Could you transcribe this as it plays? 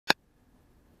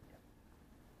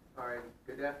Alright,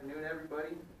 good afternoon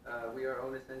everybody. We are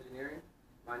Onus Engineering.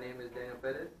 My name is Daniel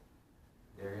Perez.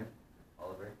 Darian,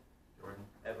 Oliver, Jordan,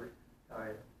 Everett.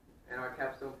 Alright, and our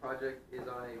capstone project is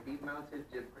on a beam-mounted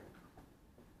jib crane.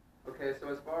 Okay,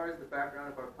 so as far as the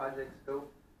background of our project scope,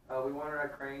 we wanted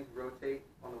our crane to rotate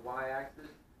on the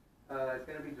y-axis. It's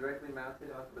going to be directly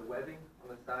mounted onto the webbing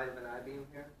on the side of an I-beam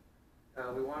here.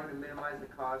 We wanted to minimize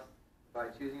the cost by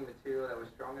choosing a material that was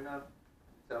strong enough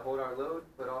to hold our load,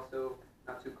 but also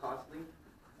not too costly.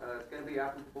 It's going to be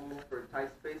applicable for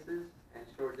tight spaces and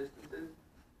short distances.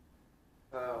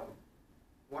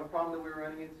 One problem that we were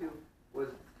running into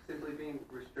was simply being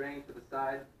restrained to the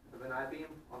side of an I-beam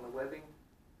on the webbing,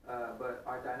 but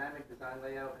our dynamic design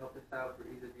layout helped us out for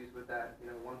ease of use with that.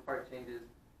 You know, one part changes,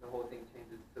 the whole thing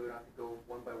changes, so we don't have to go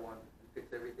one by one and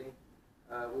fix everything.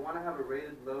 We want to have a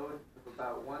rated load of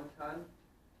about 1 ton.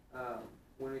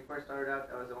 When we first started out,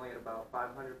 that was only at about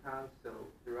 500 pounds, so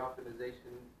through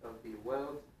optimization of the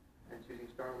welds and choosing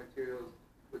strong materials,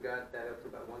 we got that up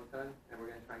to about 1 ton, and we're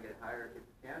going to try and get higher if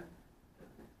we can.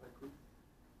 Next slide, please.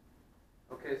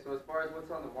 Okay, so as far as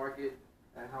what's on the market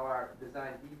and how our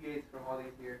design deviates from all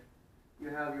these here,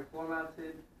 you have your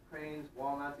floor-mounted cranes,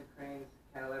 wall-mounted cranes,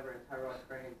 cantilever and tie rod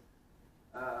cranes.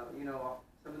 You know,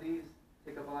 some of these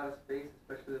take up a lot of space,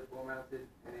 especially the floor-mounted,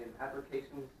 and in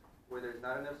applications where there's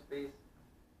not enough space,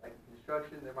 like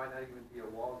construction, there might not even be a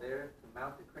wall there to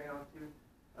mount the crane onto.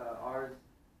 Ours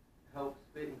helps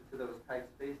fit into those tight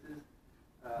spaces.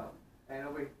 And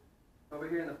over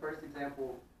here in the first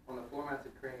example, on the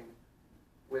floor-mounted crane,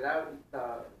 without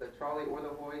the trolley or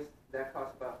the hoist, that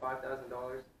costs about $5,000.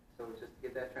 So just to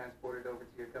get that transported over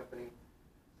to your company,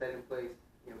 set in place,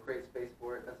 you know, create space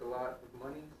for it, that's a lot of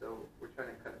money. So we're trying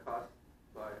to cut costs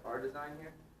by our design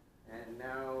here. And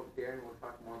now Darren will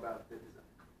talk more about the design.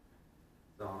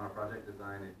 So on our project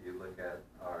design, if you look at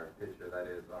our picture, that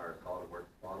is our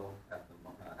SolidWorks model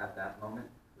at that moment.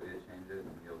 We did change it,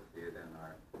 and you'll see it in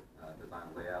our design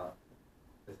layout.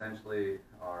 Essentially,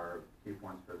 our key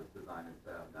points for this design is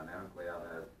dynamic layout.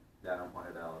 As Daniel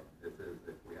pointed out, this is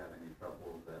if we have any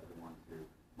troubles that we want to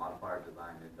modify our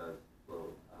design, it does flow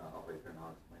all the way through, and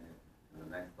I'll explain it in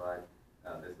the next slide.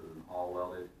 This is an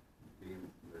all-welded beam.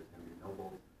 There's going to be no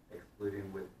bolts, excluding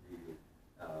with the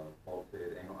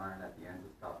bolted angle iron at the end to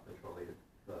stop the trolley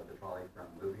from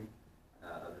moving.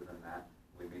 Other than that,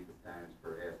 we meet the standards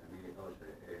for ASME, OSHA,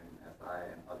 ANSI,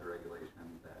 and other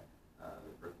regulations that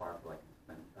require for like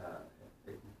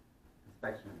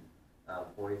inspection of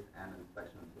hoist and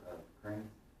inspections of cranes.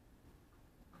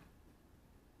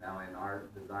 Now in our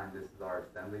design, this is our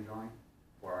assembly drawing.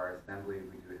 For our assembly,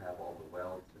 we do have all the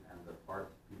welds and the parts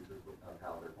pieces of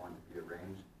how they're going to be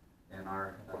arranged in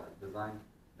our design.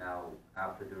 Now,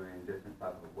 after doing different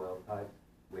types of weld types,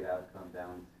 we have come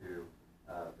down to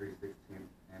 3/16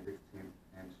 and 16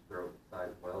 inch throat size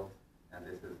welds, and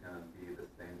this is going to be the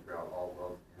same throughout all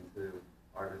welds into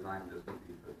our design. This would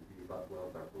be for the V-butt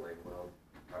welds, our fillet welds,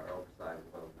 our oversized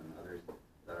welds, and others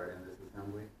that are in this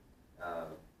assembly.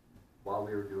 While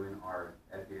we were doing our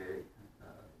FDA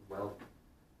weld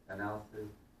analysis,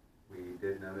 we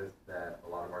did notice that a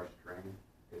lot of our strain,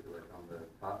 if you look on the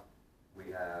top,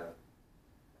 we have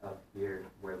up here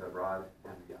where the rod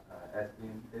and the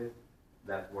S-beam is,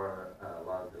 that's where a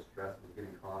lot of the stress was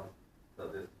getting caused. So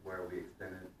this is where we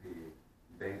extended the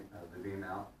beam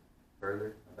out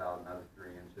further, about another 3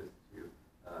 inches to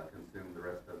consume the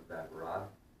rest of that rod,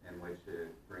 in which it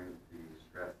brings the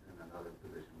stress in another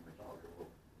position, which Oliver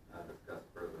will discuss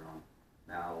further on.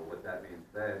 Now, with that being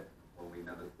said, when we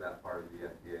noticed that part of the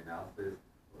FDA analysis,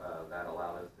 that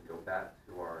allowed us to go back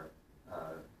to our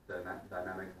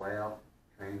dynamic layout,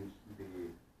 change the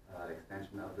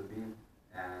extension of the beam,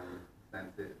 and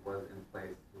since it was in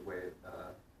place the way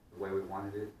we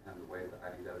wanted it and the way the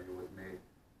IDW was made,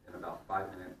 in about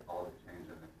 5 minutes all of it changed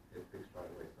and it fixed right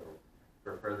away. So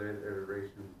for further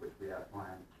iterations, which we have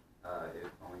planned,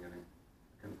 it's only going to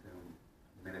consume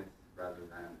minutes rather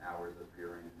than hours of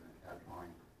rearranging and CAD drawing,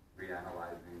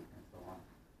 reanalyzing, and so on.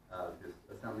 This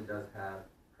assembly does have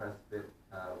press fit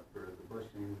for the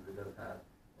bushings. It does have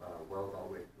welds all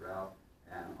the way throughout.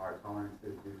 And our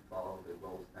tolerances do follow the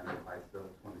global standard ISO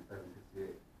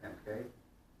 2768 MK.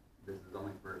 This is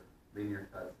only for linear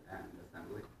cuts and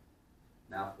assembly.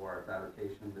 Now for our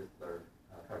fabrication, this is our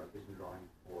fabrication drawing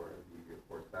for the, of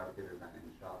course, fabricators and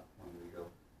in shop when we go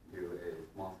do a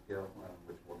small scale,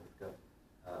 which we'll discuss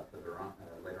later on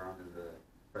in the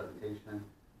presentation.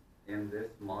 In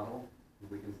this model,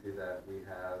 we can see that we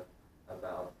have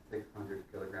about 600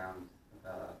 kilograms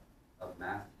of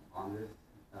mass on this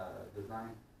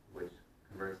design, which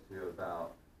converts to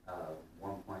about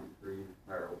 1.3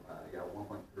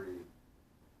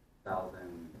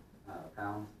 thousand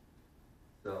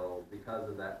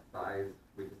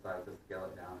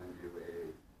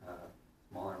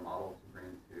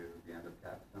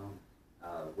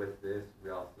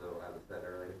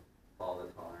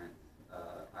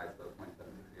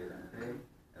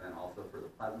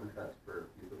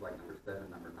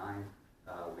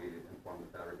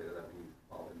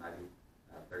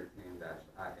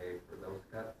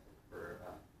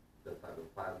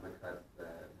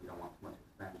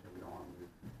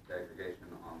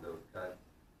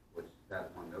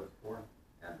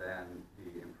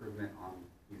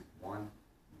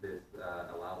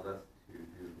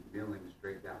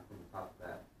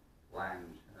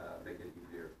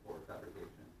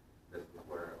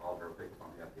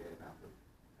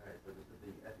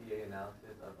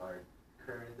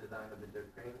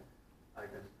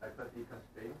the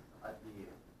constraints at the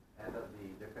end of the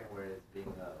different where it's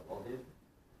being welded,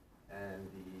 and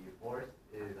the force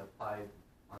is applied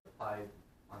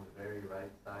on the very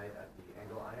right side at the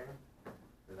angle iron.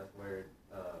 So that's where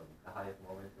the highest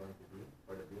moment is going to be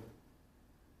for the beam.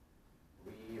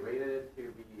 We rated it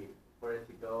for it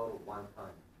to go 1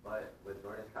 ton, but with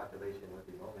Jordan's calculation with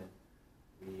the moment,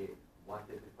 we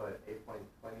wanted to put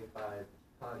 8.25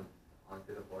 tons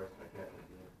onto the force looking at the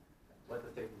beam with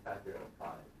a safety factor of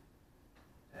 5.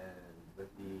 And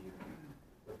with the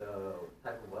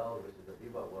type of weld, which is a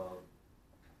V-butt weld,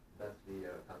 that's the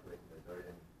calculation that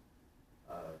Jordan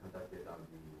conducted on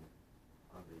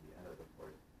the end of the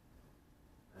force.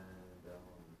 And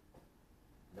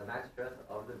the max stress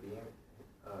of the beam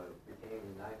became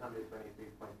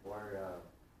 923.4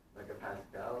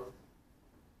 megapascals,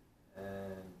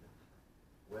 and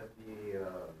with the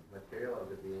material of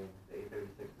the beam, the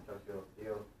 836 structural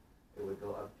steel, it would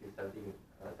go up to 79.3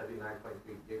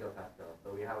 gigapascals.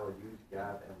 So we have a huge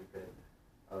gap, and we could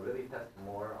really test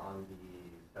more on the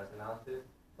stress analysis,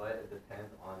 but it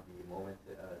depends on the moment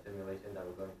simulation that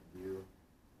we're going to do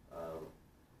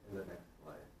in the next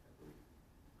slide, I believe.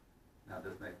 Now,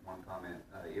 just make one comment.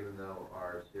 Even though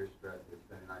our shear stress is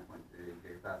 79.3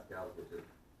 gigapascals, which is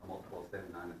a multiple of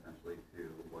 79 essentially to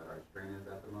what our strain is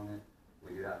at the moment,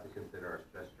 we do have to consider our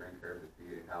stress strain curve to see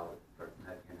how it starts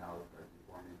necking and how it starts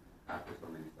deforming after so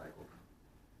many cycles.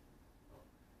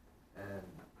 And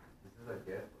this is a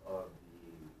GIF of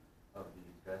the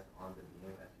stress on the beam.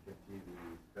 As you can see, the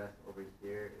stress over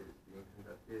here is being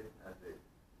conducted as it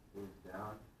moves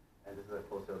down, and this is a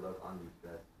closer look on the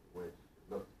stress, which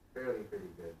looks pretty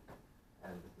good.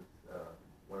 And this is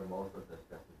where most of the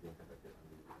stress is being conducted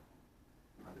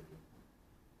on the beam.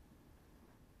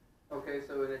 Okay,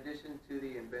 so in addition to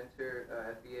the inventor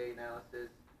FEA analysis,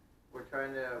 we're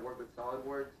trying to work with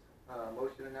SolidWorks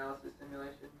motion analysis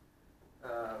simulation.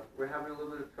 We're having a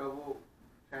little bit of trouble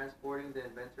transporting the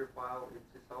inventor file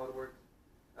into SolidWorks.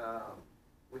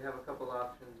 We have a couple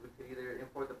options. We could either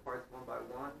import the parts one by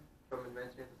one from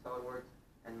inventor into SolidWorks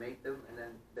and make them, and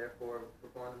then therefore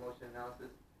perform the motion analysis,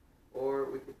 or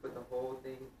we could put the whole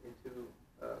thing into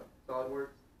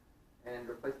SolidWorks and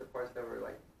replace the parts that were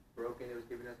like broken. It was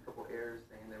giving us a couple errors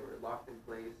saying they were locked in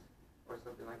place or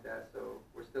something like that. So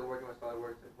we're still working with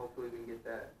SolidWorks, and hopefully we can get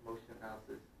that motion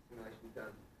analysis simulation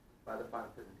done by the final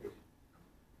presentation.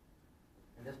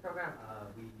 In this program,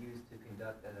 we use to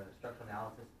conduct a structural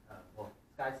analysis.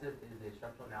 SkySiv is a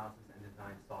structural analysis and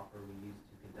design software we use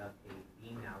to conduct a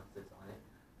beam analysis on it.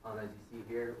 As you see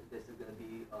here, this is going to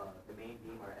be the main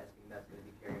beam, our S-beam, that's going to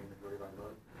be carrying the majority of our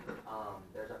load.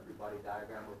 There's our free body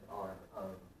diagram with our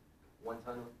 1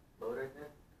 ton load right there.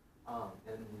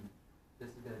 And this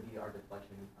is going to be our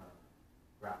deflection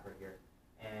graph right here.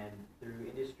 And through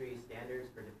industry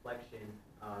standards for deflection,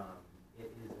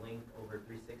 it is linked over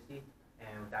 360.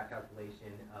 And with that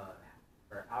calculation,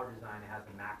 for our design, it has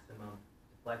a maximum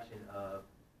deflection of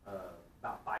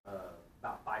about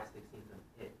 5/16 of an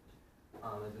inch.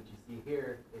 As what you see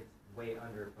here, it's way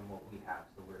under from what we have,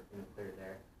 so we're in the clear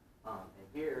there. And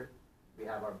here, we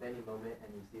have our bending moment,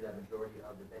 and you see that majority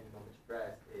of the bending moment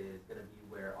stress is going to be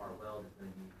where our weld is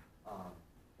going to be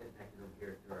connected over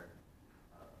here through our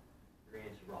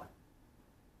 3-inch rod.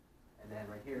 And then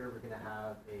right here, we're going to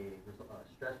have a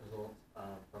stress results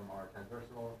from our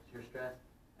transversal shear stress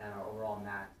and our overall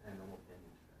max and normal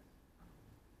bending stress.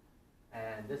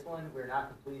 And this one, we're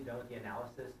not completely done with the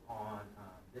analysis on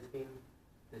this beam.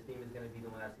 This beam is going to be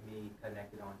the one that's going to be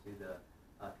connected onto the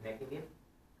connecting beam.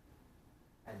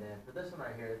 And then for this one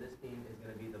right here, this beam is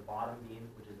going to be the bottom beam,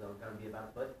 which is going to be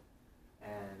about 1 foot.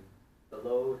 And the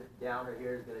load down right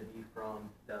here is going to be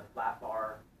from the flat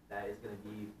bar that is going to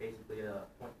be basically a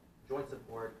joint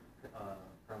support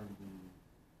from the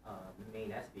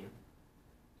main S-beam.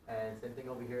 And same thing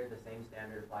over here, the same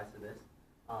standard applies to this.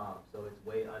 So it's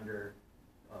way under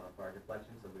for our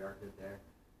deflection, so we are good there.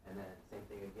 And then same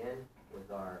thing again with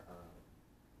our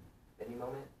bending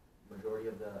moment. Majority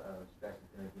of the stress is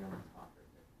going to be on the top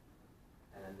right there.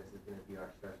 And then this is going to be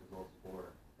our stress results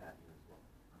for that beam as well.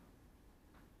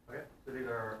 Okay, so these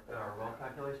are our weld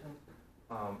calculations.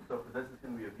 So for this, it's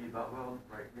going to be a V-butt weld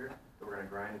right here. So we're going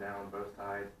to grind down both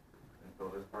sides and fill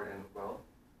this part in with weld.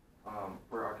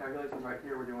 For our calculations right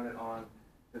here, we're doing it on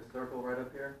this circle right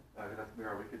up here, because that's going to be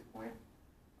our weakest point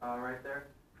right there.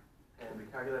 And we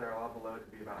calculate our allowable load to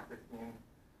be about 16,000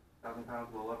 pounds.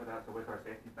 We'll look at that, so with our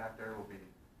safety factor, we'll be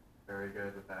very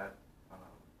good with that.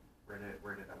 Rated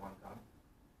at 1 ton.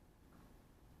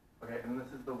 Okay, and this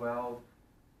is the weld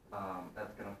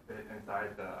that's going to fit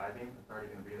inside the I-beam. It's already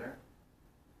going to be there.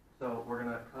 So we're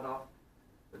going to cut off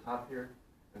the top here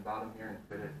and bottom here and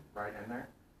fit it right in there.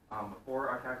 For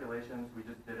our calculations, we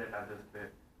just did it as if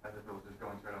it was just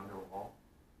going straight onto a wall.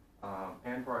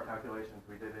 And for our calculations,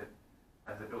 we did it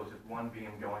as if it was just one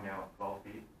beam going out 12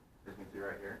 feet, as you can see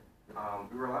right here. We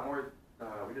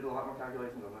did a lot more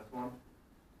calculations on this one,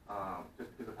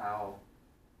 just because of how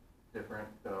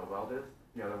different the weld is.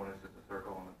 The other one is just a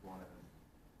circle, and this one is,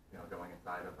 going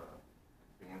inside of a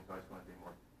beam. So I just want to be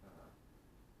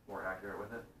more accurate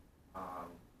with it.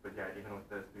 But yeah, even with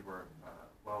this, we were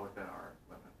well within our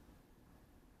limits.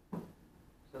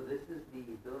 So this is the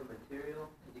bill of material.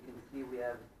 As you can see, we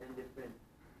have 10 different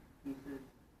pieces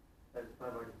as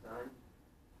part of our design.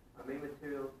 Our main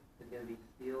material is going to be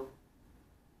steel,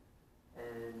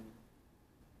 and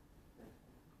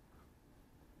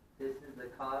this is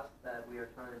the cost that we are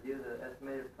trying to do, the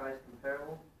estimated price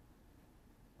comparable.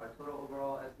 Our total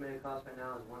overall estimated cost right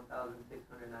now is $1,696,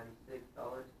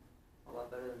 a lot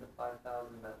better than the $5,000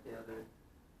 that the other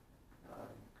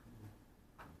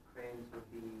cranes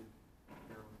would be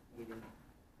needing.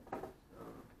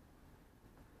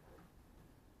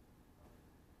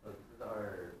 So this is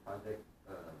our project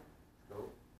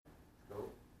scope.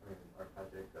 Our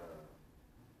project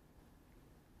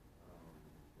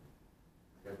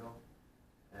schedule.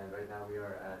 And right now we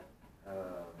are at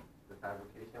the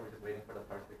fabrication. We're just waiting for the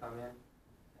parts to come in,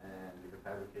 and we can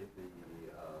fabricate the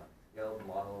scaled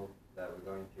model that we're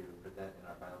going to present in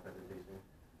our final presentation,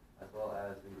 as well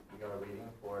as we are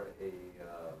waiting for the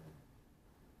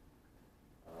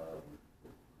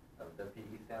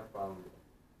PE stamp from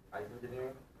Ice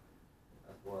Engineering,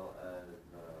 as well as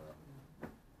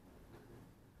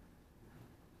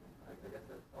I guess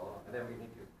that's all. And then we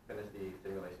need to finish the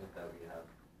simulations that we have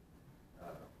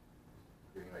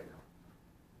doing right now.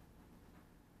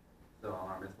 So on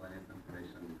our miscellaneous information,